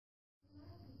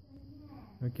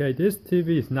Okay, this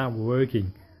TV is not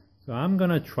working, so I'm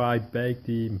gonna try bake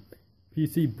the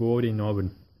PC board in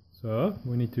oven. So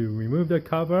we need to remove the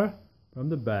cover from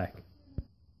the back.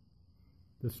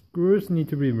 The screws need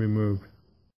to be removed.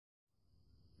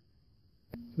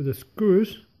 So the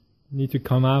screws need to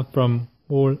come out from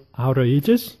all outer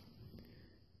edges,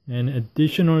 and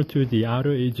additional to the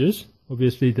outer edges,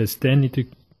 obviously the stand need to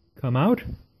come out.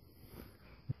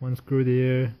 One screw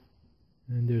there,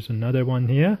 and there's another one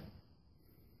here,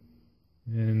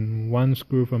 and one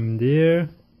screw from there,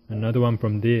 another one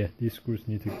from there. These screws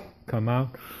need to come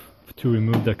out to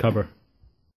remove the cover.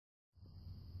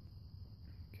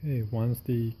 Okay, once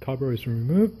the cover is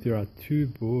removed, there are two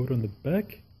boards on the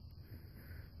back,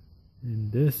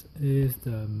 and this is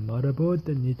the motherboard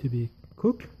that need to be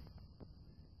cooked,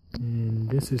 and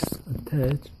this is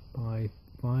attached by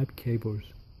 5 cables.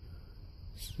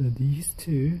 So these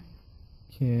two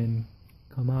can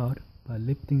come out by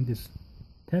lifting this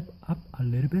tab up a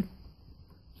little bit.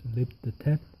 So lift the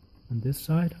tab on this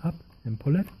side up and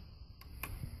pull it.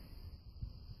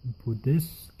 And put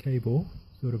this cable,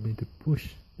 sort of need to push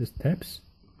these tabs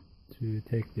to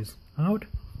take this out.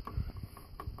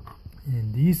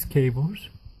 And these cables,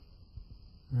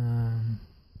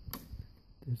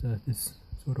 there's this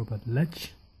sort of a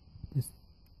latch.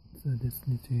 So this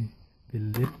needs to be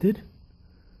lifted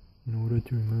in order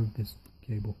to remove this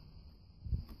cable.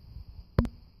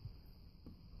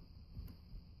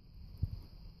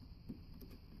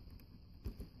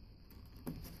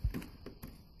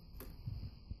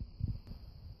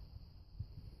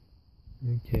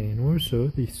 Okay, and also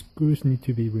the screws need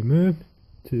to be removed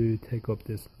to take off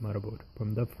this motherboard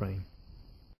from the frame.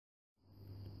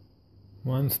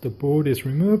 Once the board is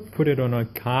removed, put it on a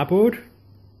cardboard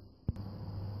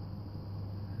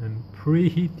and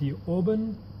preheat the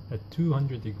oven at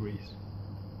 200 degrees.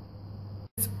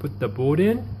 Put the board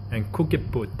in and cook it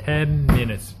for 10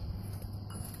 minutes.